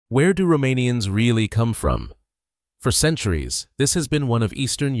Where do Romanians really come from? For centuries, this has been one of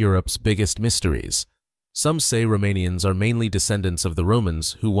Eastern Europe's biggest mysteries. Some say Romanians are mainly descendants of the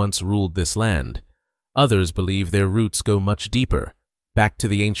Romans who once ruled this land. Others believe their roots go much deeper, back to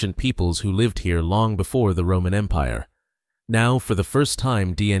the ancient peoples who lived here long before the Roman Empire. Now, for the first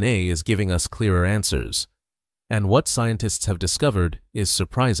time, DNA is giving us clearer answers. And what scientists have discovered is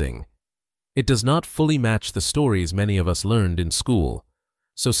surprising. It does not fully match the stories many of us learned in school.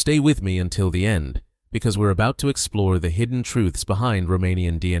 So stay with me until the end, because we're about to explore the hidden truths behind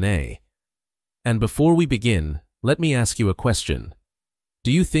Romanian DNA. And before we begin, let me ask you a question.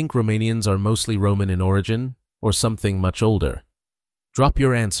 Do you think Romanians are mostly Roman in origin, or something much older? Drop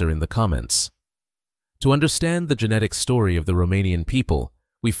your answer in the comments. To understand the genetic story of the Romanian people,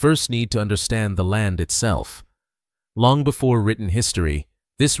 we first need to understand the land itself. Long before written history,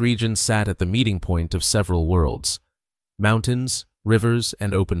 this region sat at the meeting point of several worlds. Mountains, rivers,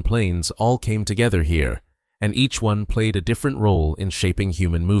 and open plains all came together here, and each one played a different role in shaping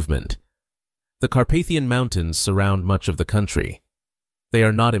human movement. The Carpathian Mountains surround much of the country. They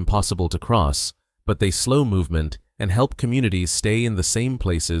are not impossible to cross, but they slow movement and help communities stay in the same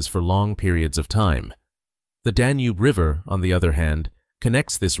places for long periods of time. The Danube River, on the other hand,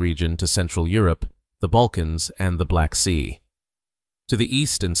 connects this region to Central Europe, the Balkans, and the Black Sea. To the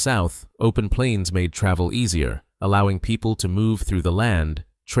east and south, open plains made travel easier, allowing people to move through the land,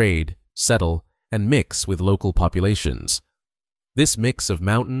 trade, settle, and mix with local populations. This mix of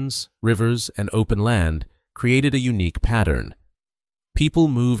mountains, rivers, and open land created a unique pattern. People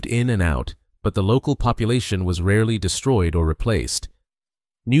moved in and out, but the local population was rarely destroyed or replaced.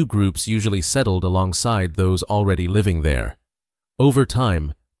 New groups usually settled alongside those already living there. Over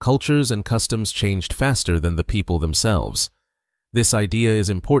time, cultures and customs changed faster than the people themselves. This idea is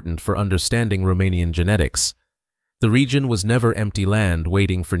important for understanding Romanian genetics. The region was never empty land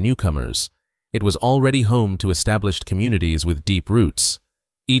waiting for newcomers. It was already home to established communities with deep roots.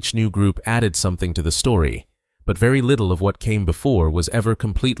 Each new group added something to the story, but very little of what came before was ever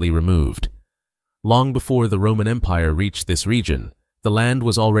completely removed. Long before the Roman Empire reached this region, the land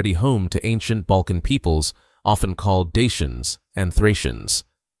was already home to ancient Balkan peoples, often called Dacians and Thracians.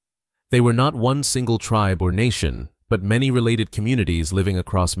 They were not one single tribe or nation, but many related communities living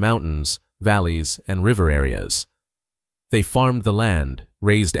across mountains, valleys, and river areas. They farmed the land,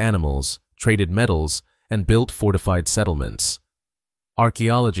 raised animals, traded metals, and built fortified settlements.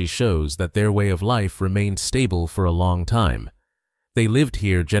 Archaeology shows that their way of life remained stable for a long time. They lived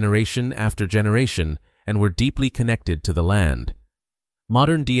here generation after generation and were deeply connected to the land.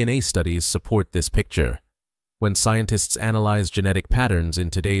 Modern DNA studies support this picture. When scientists analyze genetic patterns in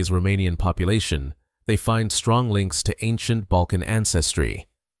today's Romanian population, they find strong links to ancient Balkan ancestry.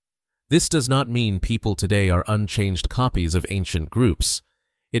 This does not mean people today are unchanged copies of ancient groups.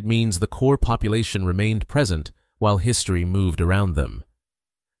 It means the core population remained present while history moved around them.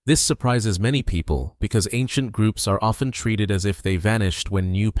 This surprises many people because ancient groups are often treated as if they vanished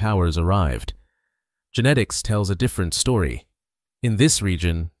when new powers arrived. Genetics tells a different story. In this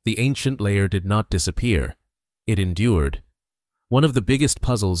region, the ancient layer did not disappear. It endured. One of the biggest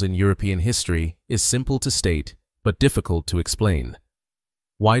puzzles in European history is simple to state, but difficult to explain.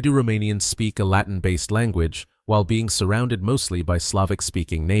 Why do Romanians speak a Latin-based language while being surrounded mostly by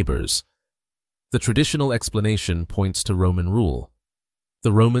Slavic-speaking neighbors? The traditional explanation points to Roman rule.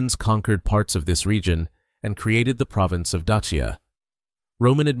 The Romans conquered parts of this region and created the province of Dacia.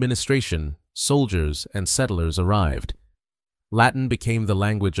 Roman administration, soldiers, and settlers arrived. Latin became the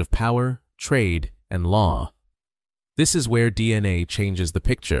language of power, trade, and law. This is where DNA changes the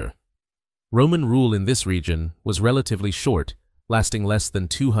picture. Roman rule in this region was relatively short, lasting less than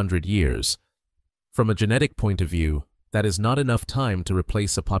 200 years. From a genetic point of view, that is not enough time to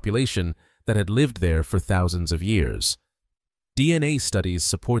replace a population that had lived there for thousands of years. DNA studies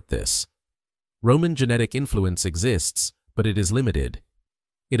support this. Roman genetic influence exists, but it is limited.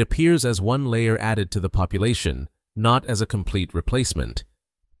 It appears as one layer added to the population, not as a complete replacement.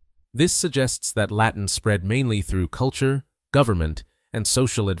 This suggests that Latin spread mainly through culture, government, and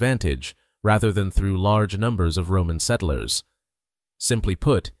social advantage, rather than through large numbers of Roman settlers. Simply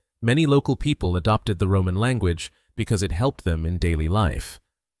put, many local people adopted the Roman language because it helped them in daily life.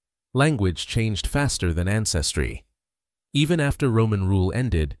 Language changed faster than ancestry. Even after Roman rule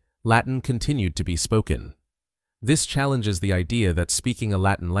ended, Latin continued to be spoken. This challenges the idea that speaking a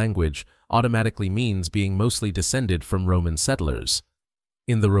Latin language automatically means being mostly descended from Roman settlers.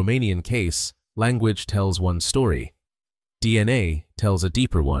 In the Romanian case, language tells one story. DNA tells a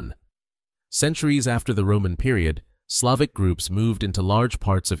deeper one. Centuries after the Roman period, Slavic groups moved into large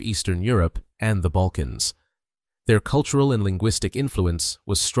parts of Eastern Europe and the Balkans. Their cultural and linguistic influence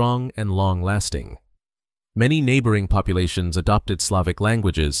was strong and long-lasting. Many neighboring populations adopted Slavic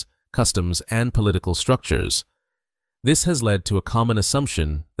languages, customs, and political structures. This has led to a common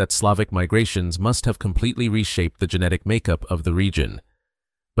assumption that Slavic migrations must have completely reshaped the genetic makeup of the region.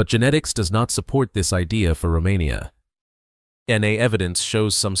 But genetics does not support this idea for Romania. DNA evidence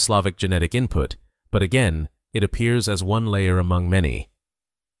shows some Slavic genetic input, but again, it appears as one layer among many.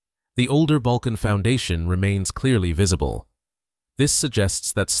 The older Balkan foundation remains clearly visible. This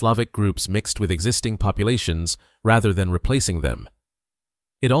suggests that Slavic groups mixed with existing populations rather than replacing them.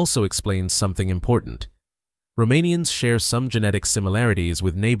 It also explains something important. Romanians share some genetic similarities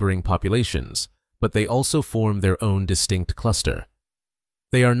with neighboring populations, but they also form their own distinct cluster.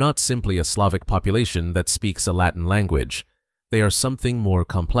 They are not simply a Slavic population that speaks a Latin language. They are something more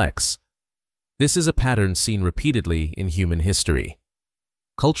complex. This is a pattern seen repeatedly in human history.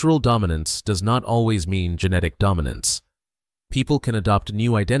 Cultural dominance does not always mean genetic dominance. People can adopt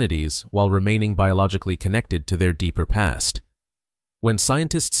new identities while remaining biologically connected to their deeper past. When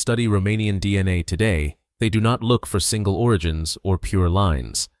scientists study Romanian DNA today, they do not look for single origins or pure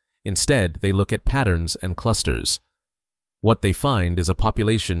lines. Instead, they look at patterns and clusters. What they find is a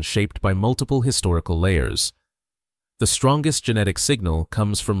population shaped by multiple historical layers. The strongest genetic signal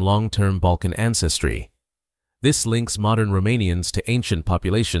comes from long-term Balkan ancestry. This links modern Romanians to ancient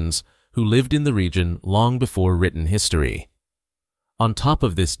populations who lived in the region long before written history. On top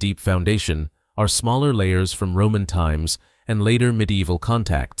of this deep foundation are smaller layers from Roman times and later medieval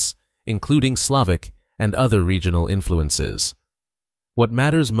contacts, including Slavic and other regional influences. What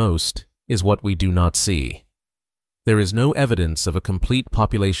matters most is what we do not see. There is no evidence of a complete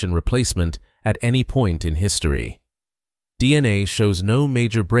population replacement at any point in history. DNA shows no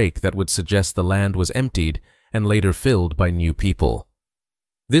major break that would suggest the land was emptied and later filled by new people.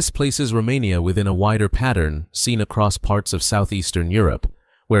 This places Romania within a wider pattern seen across parts of southeastern Europe,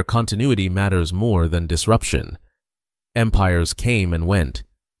 where continuity matters more than disruption. Empires came and went,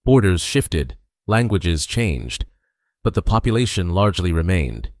 borders shifted, languages changed, but the population largely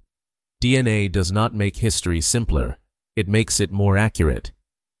remained. DNA does not make history simpler, it makes it more accurate.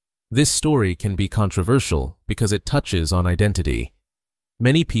 This story can be controversial because it touches on identity.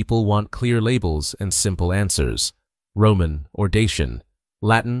 Many people want clear labels and simple answers: Roman or Dacian,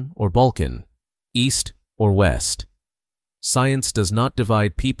 Latin or Balkan, East or West. Science does not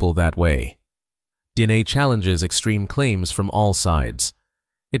divide people that way. DNA challenges extreme claims from all sides.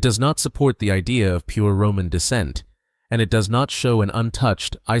 It does not support the idea of pure Roman descent, and it does not show an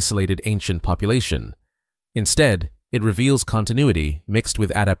untouched, isolated ancient population. Instead, it reveals continuity mixed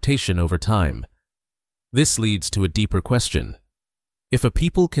with adaptation over time. This leads to a deeper question. If a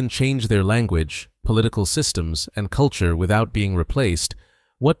people can change their language, political systems, and culture without being replaced,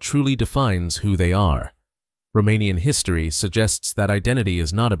 what truly defines who they are? Romanian history suggests that identity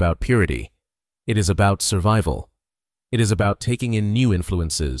is not about purity. It is about survival. It is about taking in new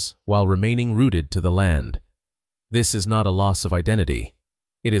influences while remaining rooted to the land. This is not a loss of identity.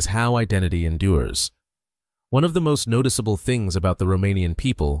 It is how identity endures. One of the most noticeable things about the Romanian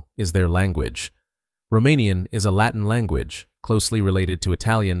people is their language. Romanian is a Latin language, closely related to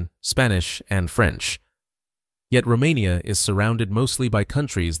Italian, Spanish, and French. Yet Romania is surrounded mostly by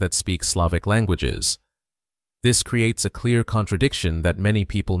countries that speak Slavic languages. This creates a clear contradiction that many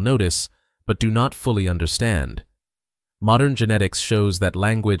people notice but do not fully understand. Modern genetics shows that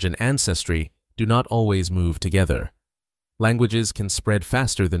language and ancestry do not always move together. Languages can spread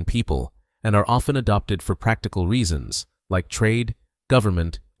faster than people and are often adopted for practical reasons, like trade,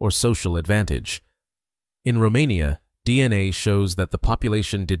 government, or social advantage. In Romania, DNA shows that the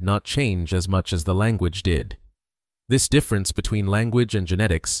population did not change as much as the language did. This difference between language and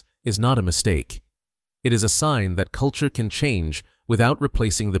genetics is not a mistake. It is a sign that culture can change without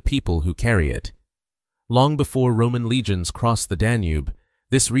replacing the people who carry it. Long before Roman legions crossed the Danube,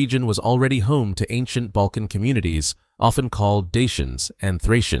 this region was already home to ancient Balkan communities, often called Dacians and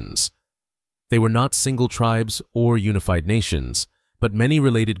Thracians. They were not single tribes or unified nations, but many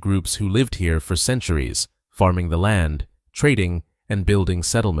related groups who lived here for centuries, farming the land, trading, and building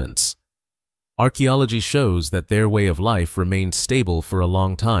settlements. Archaeology shows that their way of life remained stable for a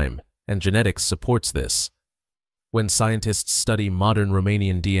long time, and genetics supports this. When scientists study modern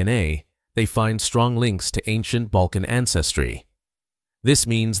Romanian DNA, they find strong links to ancient Balkan ancestry. This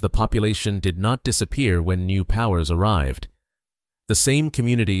means the population did not disappear when new powers arrived. The same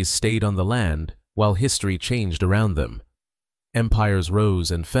communities stayed on the land while history changed around them. Empires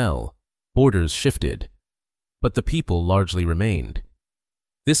rose and fell, borders shifted, but the people largely remained.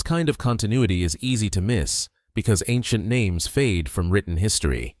 This kind of continuity is easy to miss because ancient names fade from written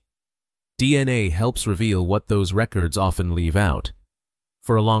history. DNA helps reveal what those records often leave out.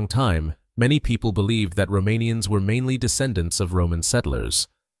 For a long time, many people believed that Romanians were mainly descendants of Roman settlers.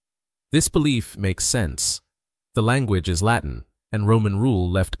 This belief makes sense. The language is Latin, and Roman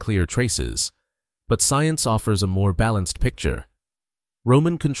rule left clear traces. But science offers a more balanced picture.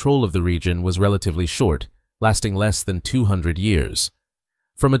 Roman control of the region was relatively short, lasting less than 200 years.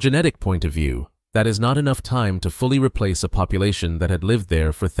 From a genetic point of view, that is not enough time to fully replace a population that had lived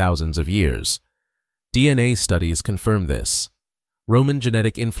there for thousands of years. DNA studies confirm this. Roman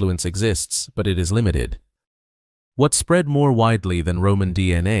genetic influence exists, but it is limited. What spread more widely than Roman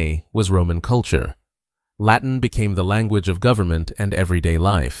DNA was Roman culture. Latin became the language of government and everyday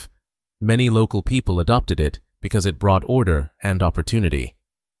life. Many local people adopted it because it brought order and opportunity.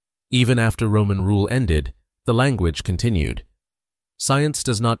 Even after Roman rule ended, the language continued. Science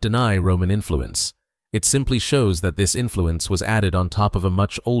does not deny Roman influence. It simply shows that this influence was added on top of a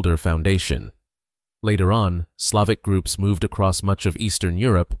much older foundation. Later on, Slavic groups moved across much of Eastern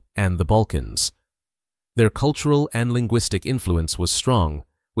Europe and the Balkans. Their cultural and linguistic influence was strong,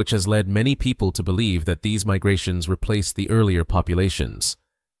 which has led many people to believe that these migrations replaced the earlier populations.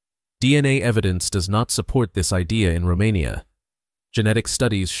 DNA evidence does not support this idea in Romania. Genetic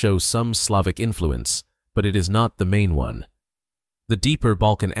studies show some Slavic influence, but it is not the main one. The deeper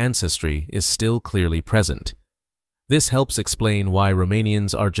Balkan ancestry is still clearly present. This helps explain why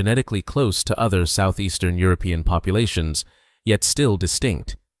Romanians are genetically close to other southeastern European populations, yet still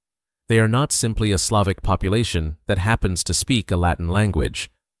distinct. They are not simply a Slavic population that happens to speak a Latin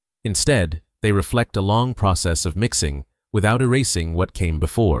language. Instead, they reflect a long process of mixing without erasing what came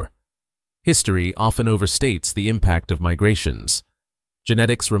before. History often overstates the impact of migrations.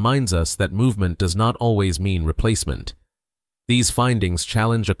 Genetics reminds us that movement does not always mean replacement. These findings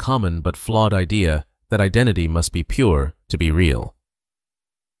challenge a common but flawed idea that identity must be pure to be real.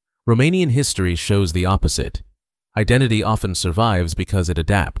 Romanian history shows the opposite. Identity often survives because it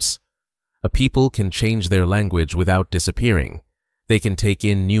adapts. A people can change their language without disappearing. They can take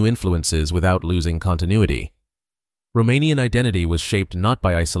in new influences without losing continuity. Romanian identity was shaped not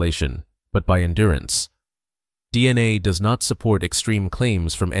by isolation, but by endurance. DNA does not support extreme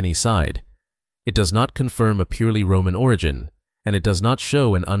claims from any side. It does not confirm a purely Roman origin, and it does not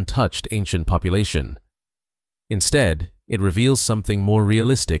show an untouched ancient population. Instead, it reveals something more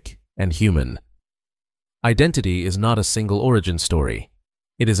realistic and human. Identity is not a single origin story.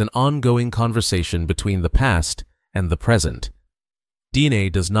 It is an ongoing conversation between the past and the present.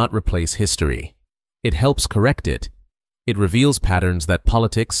 DNA does not replace history. It helps correct it. It reveals patterns that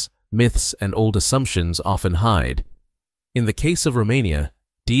politics, myths, and old assumptions often hide. In the case of Romania,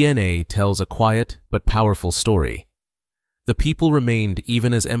 DNA tells a quiet but powerful story. The people remained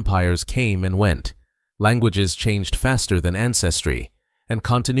even as empires came and went. Languages changed faster than ancestry, and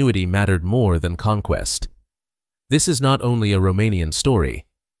continuity mattered more than conquest. This is not only a Romanian story.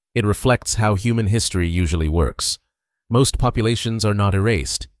 It reflects how human history usually works. Most populations are not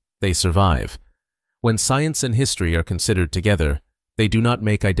erased, they survive. When science and history are considered together, they do not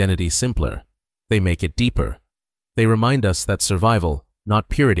make identity simpler, they make it deeper. They remind us that survival, not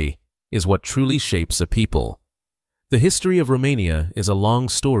purity, is what truly shapes a people. The history of Romania is a long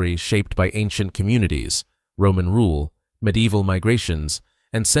story shaped by ancient communities, Roman rule, medieval migrations,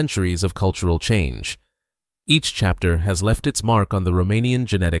 and centuries of cultural change. Each chapter has left its mark on the Romanian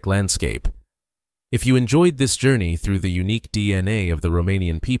genetic landscape. If you enjoyed this journey through the unique DNA of the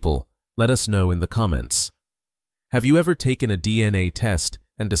Romanian people, let us know in the comments. Have you ever taken a DNA test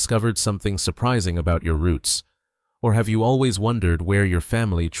and discovered something surprising about your roots? Or have you always wondered where your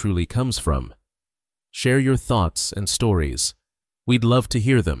family truly comes from? Share your thoughts and stories. We'd love to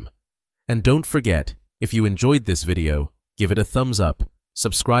hear them. And don't forget, if you enjoyed this video, give it a thumbs up,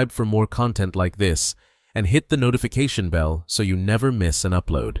 subscribe for more content like this, and hit the notification bell so you never miss an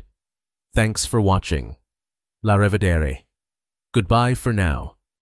upload. Thanks for watching. La revedere. Goodbye for now.